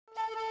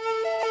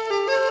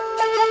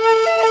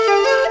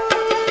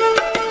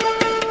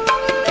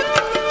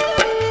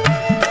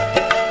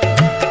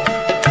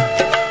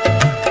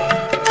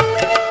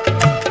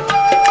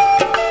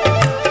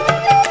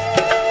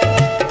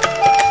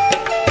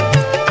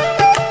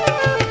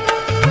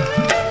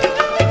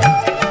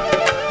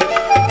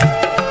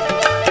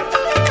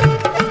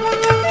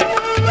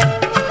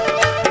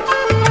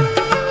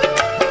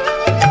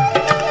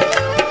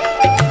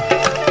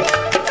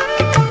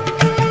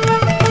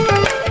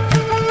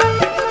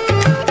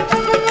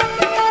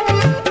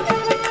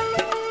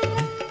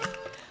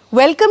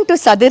Welcome to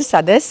Sadir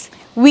Sadas.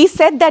 We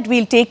said that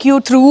we'll take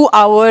you through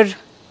our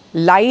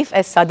life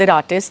as Sadir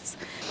artists.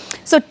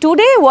 So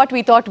today what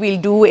we thought we'll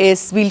do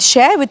is we'll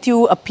share with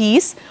you a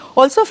piece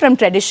also from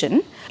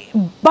tradition.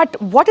 But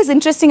what is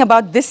interesting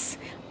about this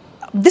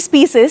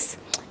piece is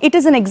it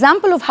is an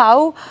example of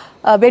how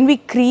when we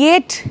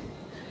create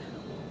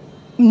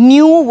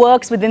new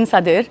works within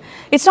Sadir,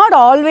 it's not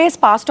always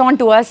passed on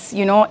to us,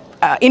 you know,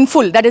 in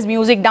full. That is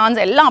music, dance,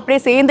 எல்லாம் அப்படியே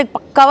சேர்ந்து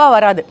பக்காவா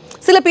வராது.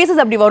 சில pieces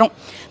அப்படி வரும்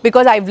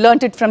because I've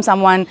learnt it from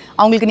someone,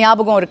 அவங்களுக்கு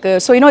ஞாபகம் இருக்கு.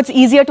 So, you know, it's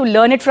easier to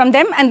learn it from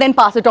them and then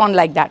pass it on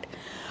like that.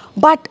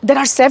 But there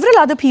are several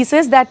other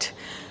pieces that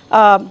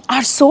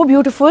are so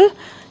beautiful.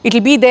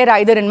 It'll be there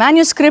either in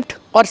manuscript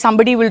or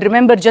somebody will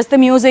remember just the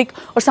music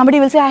or somebody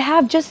will say, I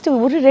have just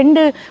ஒரு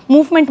ரெண்டு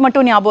movement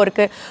மட்டும் ஞாபகம்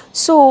இருக்கு.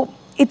 So,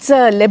 it's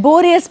a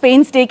laborious,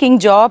 painstaking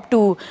job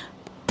to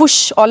push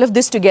all of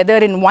this together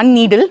in one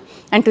needle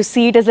and to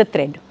see it as a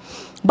thread.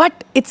 But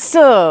it's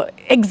a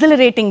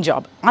exhilarating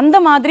job. அந்த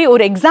மாதிரி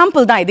ஒரு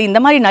example தான் இது. இந்த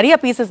மாதிரி நிறைய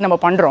பீசஸ் நம்ம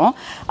பண்ணுறோம்.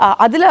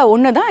 அதில்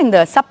ஒன்று தான் இந்த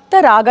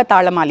சப்த ராக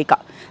தாளமாலிகா.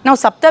 Now,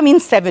 sapta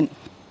means 7.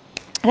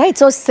 Right?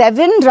 So,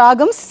 7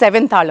 ragams,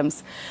 7 thalams.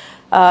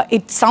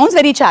 It sounds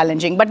very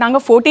challenging, but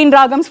நாங்கள் 14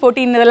 ragams,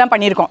 14 இதெல்லாம்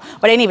பண்ணியிருக்கோம்.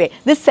 But anyway,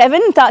 this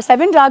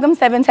 7 ragams,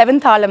 7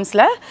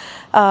 thalamsல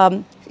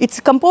it's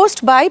composed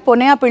by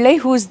Ponnaya Pillai,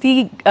 who is the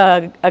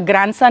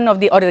grandson of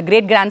or the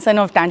great grandson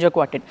of Tanjore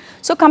Quartet.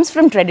 So comes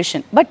from tradition.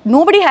 But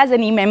nobody has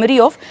any memory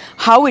of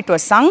how it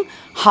was sung,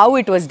 how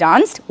it was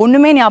danced.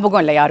 ஒண்ணுமே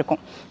ஞாபகம் இல்லை யாருக்கும்.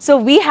 So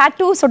we had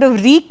to sort of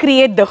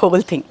recreate the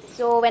whole thing.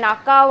 So when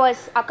Akka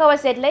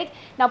was said like,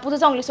 நான்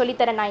புதுசா உங்களுக்கு சொல்லி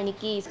தரேன் நான்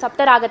இன்னைக்கு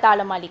சப்த ராக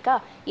தாளமாலிகா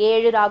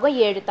 7 ராகம்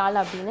 7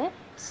 தாளம் அப்படினு.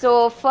 So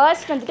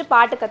first வந்துட்டு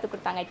பாட்டு கத்து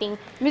கொடுத்தாங்க. I think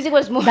music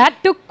was more. That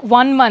took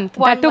 1 month.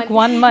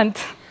 One month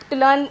to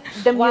learn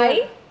the Why?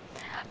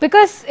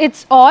 Because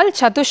it's all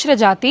Chatushra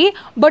Jati,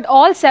 but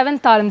all 7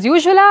 thalams.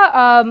 Usually,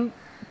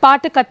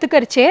 பாட்டு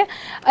கற்றுக்கரிச்சே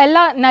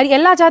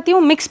எல்லா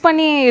ஜாத்தியும் மிக்ஸ்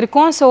பண்ணி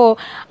இருக்கும். ஸோ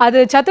அது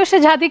சதுஷ்ட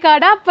ஜாதிக்கு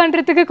அடாப்ட்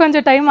பண்ணுறதுக்கு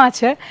கொஞ்சம் டைம்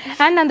ஆச்சு.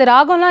 அண்ட் அந்த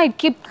ராகம்லாம்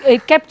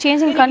it kept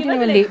changing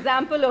continually. An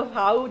example of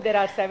how there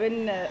are 7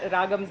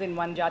 ragams in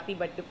one jati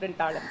but different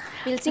talams.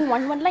 We'll sing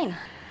one line.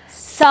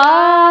 Sa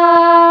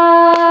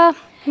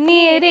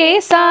ni re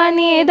sa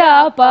ni da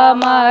pa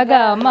ma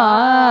ga ma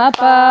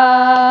pa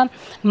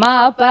ma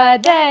pa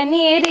da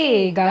ni re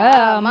ga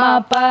ma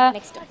pa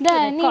da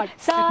ni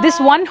sa. This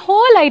one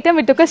whole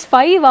item it took us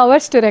 5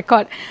 hours to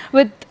record.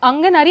 With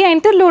anga nariya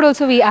interlude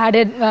also we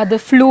added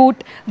the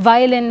flute,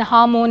 violin,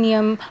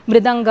 harmonium,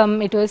 mridangam.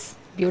 It was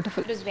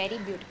beautiful. It was very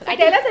beautiful.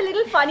 Tell us a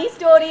little funny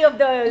story of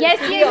the Yes.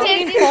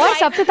 For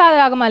Saptatala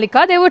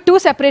Ragamalika, there were 2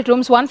 separate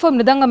rooms, one for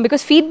Mridangam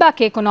because feedback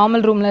cake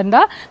normal room la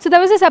irunda. So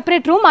there was a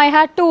separate room. I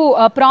had to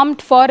prompt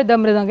for the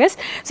Mridangist.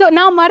 So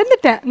na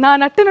maranditten. Na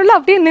nattunulla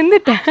appdiye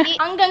ninditten.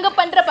 Anganga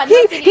pandra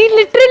padma. He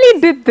literally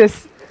did this.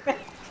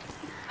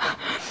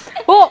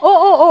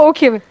 Oh,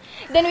 okay.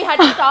 Then we had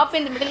to stop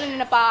in the middle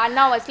and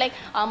Anna was like,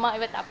 Amma,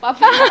 iva tappa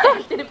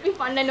therapy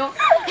pannano.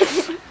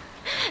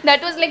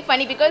 That was like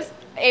funny because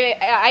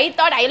I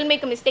thought I will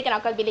make a mistake and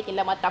Akka will be like,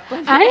 illa ma tappu.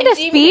 And the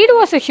speed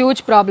was a huge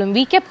problem.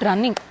 We kept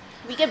running.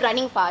 We kept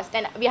running fast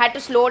and we had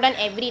to slow down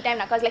every time.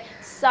 Akka was like,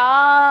 sa.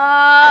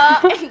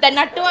 The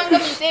nattu anga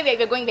will say we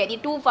were going very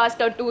too fast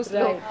or too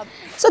slow. Right.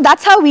 So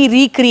that's how we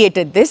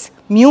recreated this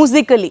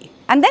musically.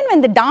 And then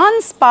when the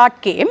dance part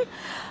came,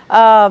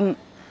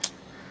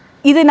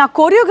 இது நான்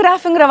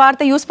choreographங்கிற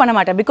வார்த்தை use பண்ண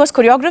மாட்டேன் because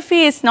choreography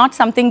is not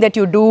something that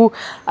you do,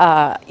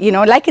 you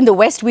know, like in the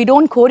West, we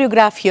don't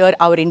choreograph here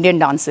our Indian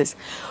dances.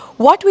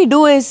 What we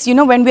do is, you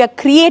know, when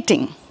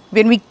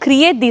we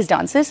create these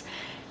dances,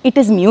 it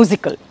is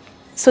musical.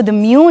 So the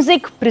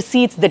music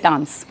precedes the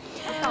dance.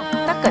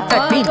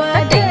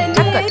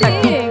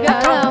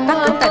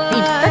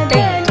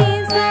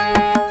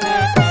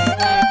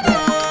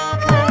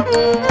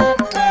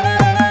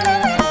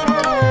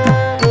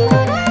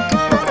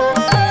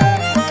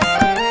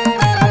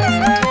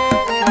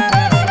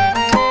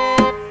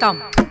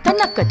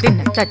 Tanaka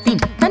dinna tatim,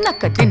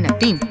 tanaka dinna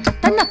tim,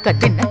 tanaka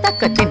dinna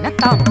taka dinna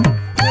tam.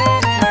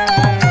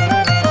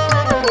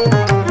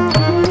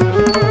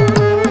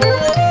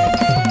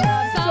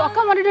 So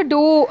Akka wanted to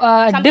do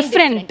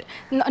different.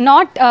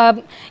 Not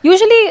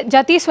usually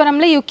Jati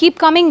Swaramla you keep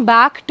coming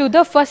back to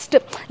the first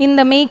in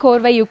the makeover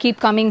where you keep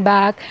coming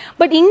back,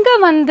 but inga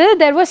vande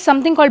there was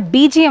something called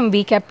BGM.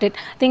 We kept it.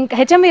 I think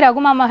HMV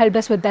Ragumama helped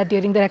us with that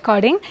during the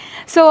recording.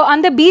 So on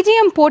the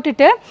BGM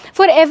போட்டுட்டு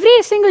for every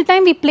single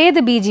time we play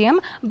the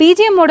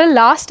BGM oda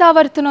last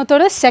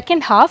avarthanothoda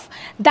second half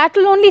that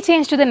will only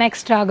change to the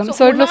next ragam.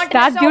 So it was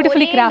that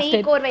beautifully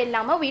crafted. Makeover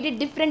illama we did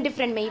different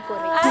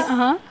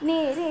makeovers.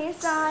 Ne re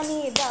sa ni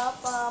da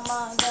pa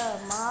ma ga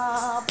ma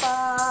pa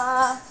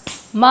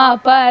ma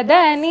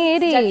pada ni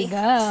re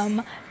ga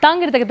ma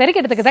தாங்கிறதுக்கு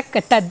தெரிக்கிறதுக்கு தக்க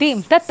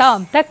தத்தீம்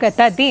தத்தாம் தக்க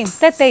தத்தீம்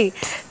தத்தை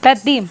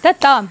தத்தீம்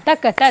தத்தாம்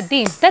தக்க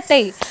தத்தீம்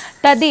தத்தை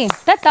தத்தீம்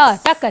தத்தா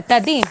தக்க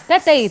தத்தீம்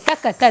தத்தை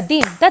தக்க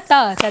தத்தீம் தத்தா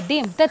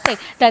தத்தீம் தத்தை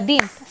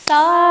தத்தீம்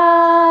சா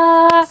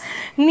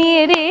நீ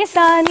ரே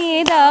சா நீ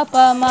da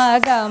pa ma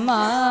ga ma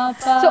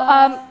pa. So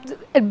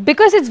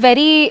because it's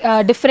very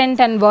different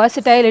and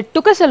versatile, it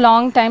took us a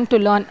long time to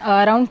learn.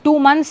 Around 2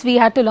 months we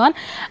had to learn,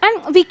 and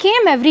we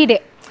came every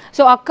day.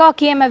 So Akka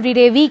came every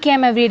day, we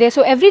came every day.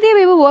 So every day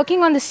we were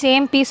working on the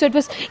same piece. So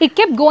it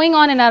kept going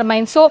on in our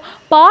mind. So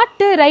part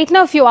right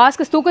now, if you ask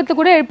us, தூக்கத்துல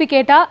கூட எழுப்பி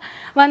கேட்டா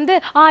வந்து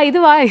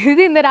இதுவா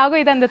இது இந்த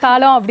ராகம் இது அந்த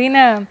தாளம்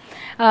அப்படின்னு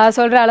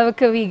சொல்ற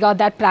அளவுக்கு we got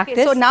that practice.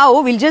 Okay, so now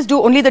we'll just do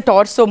only the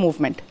torso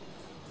movement.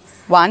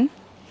 1,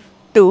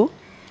 2,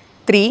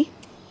 3,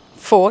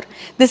 4.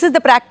 This is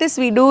the practice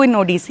we do in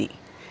Odissi.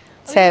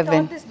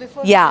 7,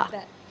 yeah,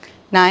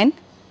 9,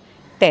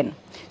 10.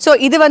 So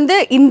இது வந்து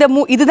இந்த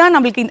இதுதான்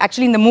நமக்கு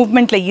actually இந்த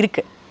movementல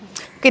இருக்கு.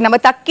 Okay, நம்ம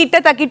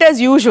தக்கிட்ட as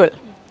usual,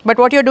 but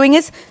what you're doing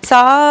is sa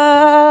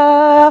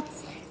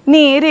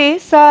ni re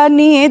sa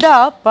ni da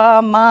pa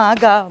ma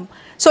ga.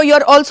 So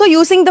you're also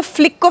using the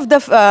flick of the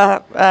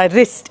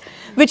wrist,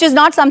 which is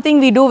not something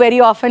we do very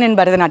often in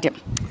Bharatanatyam,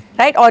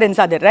 right, or in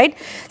Sadir, right?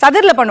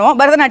 Sadirla பண்ணுவோம்,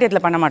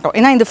 Bharatanatyamல பண்ண மாட்டோம்.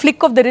 ஏன்னா இந்த flick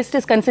of the wrist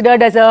is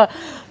considered as a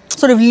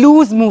sort of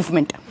loose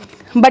movement,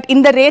 but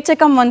இந்த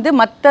ரேச்சகம் வந்து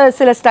மத்த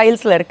சில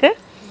ஸ்டைல்ஸ்ல இருக்கு.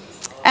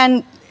 And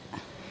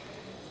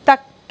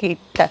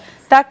takita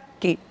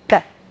takita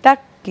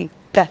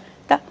takita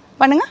ta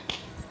பண்ணுங்க.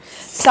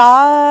 sa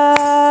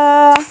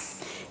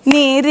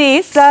ni re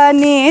sa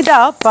ni da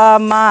pa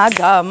ma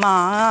ga ma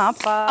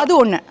pa. அது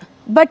ஒண்ணு.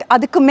 பட்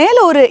அதுக்கு மேல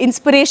ஒரு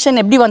இன்ஸ்பிரேஷன்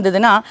எப்படி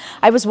வந்ததுன்னா,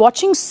 I was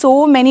watching so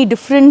many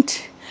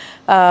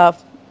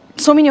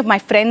of my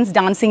friends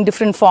dancing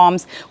different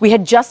forms. We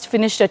had just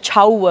finished a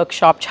chow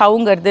workshop.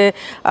 Chowங்கிறது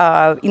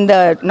இந்த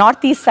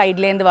northeast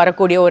sideல இருந்து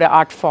வரக்கூடிய ஒரு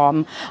art form.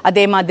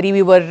 அதே மாதிரி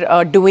we were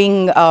doing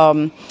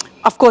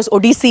of course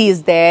Odissi is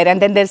there, and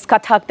then there's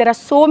Kathak. There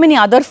are so many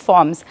other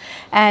forms,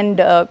 and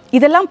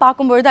இதெல்லாம்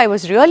பார்க்கும்போது I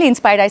was really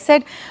inspired. I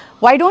said,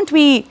 why don't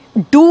we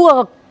do a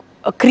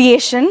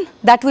creation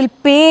that will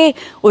pay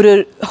ஒரு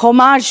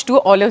homage to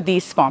all of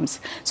these forms.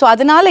 So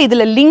அதனால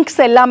இதுல links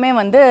எல்லாமே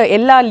வந்து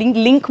எல்லா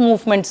link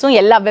movementsம்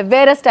எல்லா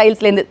வெவ்வேறு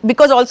ஸ்டைல்ஸ்ல இருந்து,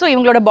 because also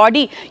இவங்களோட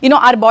body,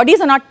 our bodies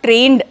are not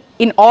trained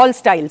in all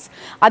styles.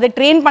 அதை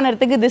ட்ரெயின்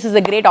பண்ணுறதுக்கு this is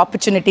a great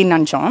opportunity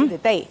நினச்சோம்.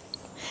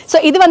 ஸோ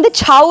இது வந்து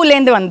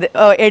சவுலேருந்து வந்து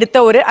எடுத்த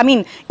ஒரு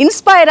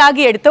இன்ஸ்பயர்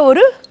ஆகி எடுத்த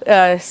ஒரு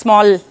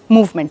ஸ்மால்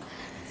மூவ்மெண்ட்.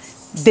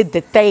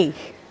 தித்தை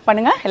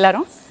பண்ணுங்க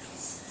எல்லாரும்.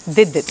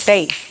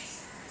 தித்தை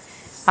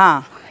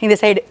இந்த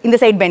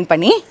சைடு பெண்ட்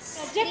பண்ணி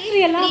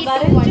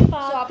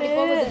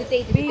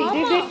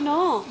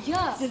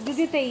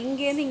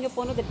இங்க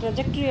போனோம். The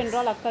trajectory and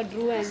all Akka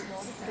drew, and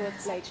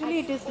actually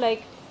it is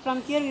like from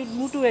here you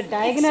move to a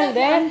diagonal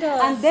there,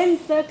 and then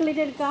circle it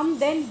and come,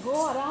 then go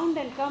around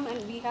and come, and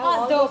we have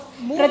all the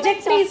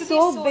trajectory is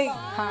so big.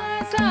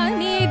 Sa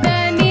ni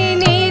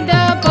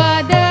da pa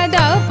da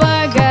pa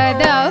ga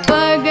da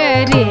pa ga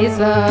re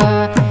sa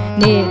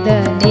ni da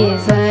ni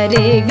sa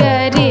re ga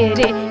re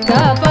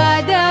ga pa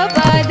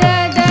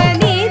da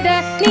ni da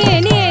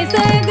ni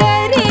sa ga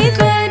re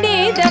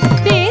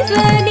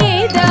sa ni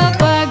da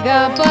pa ga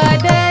pa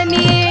da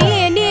ni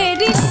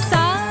re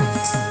sa.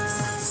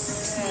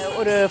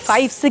 ஒரு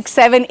 5, 6,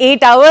 7,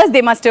 8 hours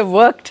they must have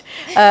worked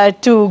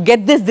to get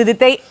this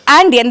didithai,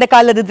 and எந்த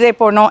கால didithai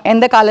போடணும்,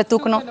 எந்த கால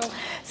தூக்கணும்.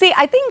 See,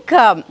 I think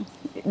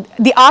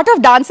the art of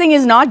dancing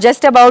is not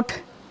just about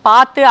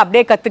பார்த்து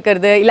அப்படியே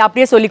கற்றுக்கிறது இல்லை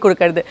அப்படியே சொல்லி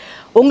கொடுக்கறது.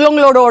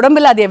 உங்களோட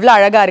உடம்புல அது எவ்வளோ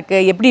அழகாக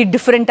இருக்குது, எப்படி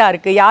டிஃப்ரெண்ட்டாக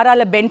இருக்குது,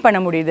 யாரால் பெண்ட் பண்ண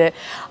முடியுது,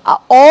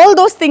 all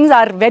those things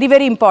are very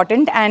very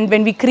important. And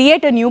when we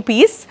create a new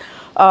piece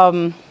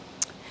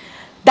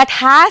that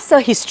has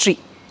a history,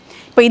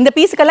 இப்போ இந்த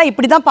பீஸுக்கெல்லாம்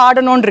இப்படி தான்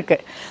பாடணும்னு இருக்கு.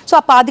 ஸோ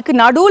அப்போ அதுக்கு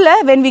நடுவில்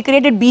when we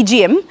created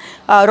BGM,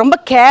 ரொம்ப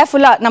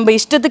கேர்ஃபுல்லாக, நம்ம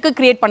இஷ்டத்துக்கு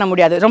க்ரியேட் பண்ண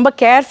முடியாது, ரொம்ப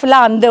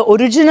கேர்ஃபுல்லாக அந்த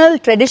ஒரிஜினல்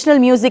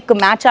ட்ரெடிஷ்னல் மியூசிக்கு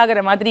மேட்ச்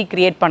ஆகிற மாதிரி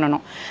க்ரியேட்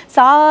பண்ணணும்.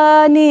 சா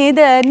நீ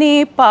த நீ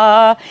பா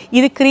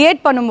இது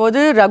க்ரியேட்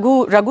பண்ணும்போது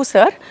Raghu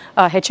sir,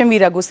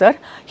 HMV Raghu sir,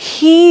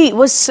 he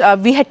was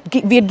we had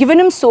given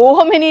him so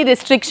many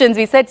restrictions.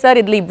 We said, sir,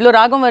 இதில் இவ்வளோ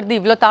ராகம் வருது,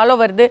 இவ்வளோ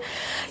தாளம் வருது,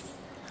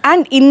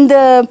 அண்ட் இந்த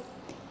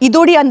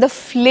இதோடைய அந்த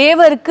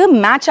ஃப்ளேவருக்கு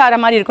மேட்ச் ஆகிற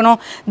மாதிரி இருக்கணும்,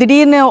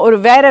 திடீர்னு ஒரு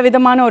வேறு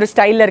விதமான ஒரு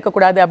ஸ்டைலில்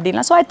இருக்கக்கூடாது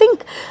அப்படின்லாம். So I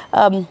think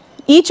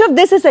each of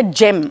this is a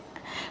GeM,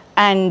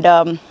 and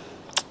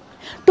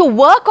to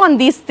work on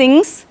these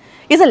things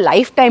is a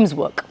life times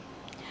work.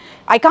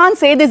 I can't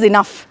say this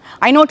enough.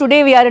 I know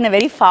today we are in a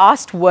very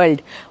fast world,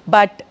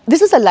 but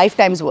this is a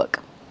lifetime's work.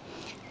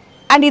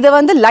 And இதை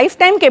வந்து life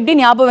டைம்க்கு எப்படி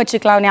ஞாபகம்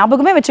வச்சுக்கலாம்?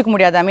 ஞாபகமே வச்சுக்க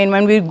முடியாது. I mean,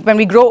 when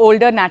we grow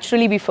older,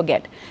 naturally we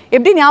forget.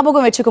 எப்படி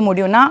ஞாபகம் வச்சுக்க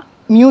முடியும்னா,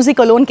 music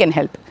alone can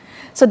help.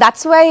 So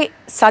that's why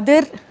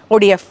Sadir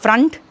உடைய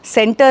front,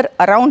 center,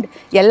 around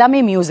எல்லாமே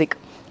music.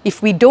 If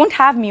we don't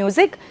have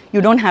music,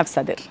 you don't have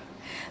Sadir.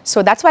 So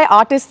that's why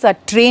artists are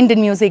trained in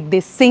music.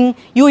 They sing.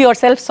 You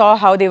yourself saw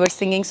how they were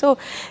singing. So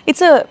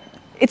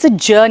it's a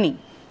journey.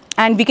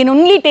 And we can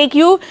only take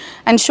you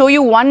and show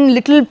you one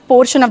little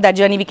portion of that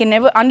journey. We can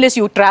never, unless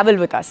you travel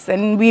with us.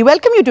 And we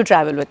welcome you to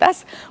travel with us.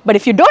 But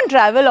if you don't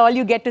travel, all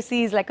you get to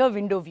see is like a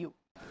window view.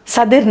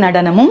 Sadir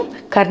நடனமும்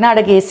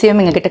கர்நாடக இசையும்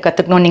எங்ககிட்ட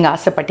கற்றுக்கணும்னு நீங்கள்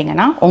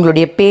ஆசைப்பட்டீங்கன்னா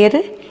உங்களுடைய பேர்,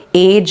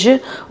 age,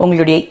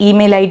 உங்களுடைய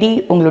email ID,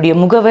 உங்களுடைய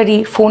முகவரி,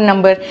 ஃபோன்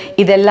நம்பர்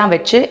இதெல்லாம்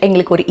வச்சு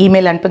எங்களுக்கு ஒரு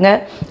இமெயில் அனுப்புங்க,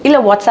 இல்லை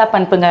வாட்ஸ்அப்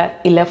அனுப்புங்க,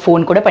 இல்லை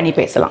ஃபோன் கூட பண்ணி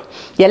பேசலாம்.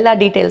 எல்லா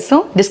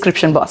டீட்டெயில்ஸும்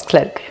டிஸ்கிரிப்ஷன்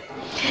பாக்ஸில் இருக்குது.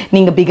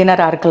 நீங்கள்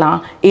பிகினராக இருக்கலாம்,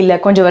 இல்லை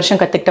கொஞ்சம் வருஷம்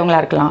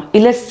கற்றுக்கிட்டவங்களா இருக்கலாம்,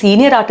 இல்லை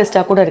சீனியர்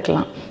ஆர்டிஸ்டாக கூட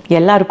இருக்கலாம்.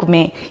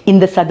 எல்லாருக்குமே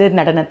இந்த சதிர்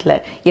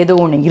நடனத்தில் ஏதோ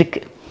ஒன்று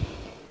இருக்குது.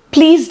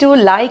 Please do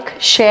like,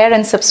 share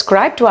and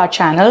subscribe to our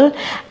channel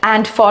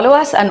and follow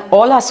us on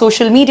all our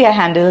social media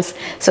handles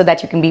so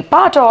that you can be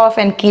part of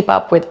and keep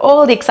up with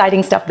all the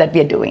exciting stuff that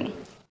we are doing.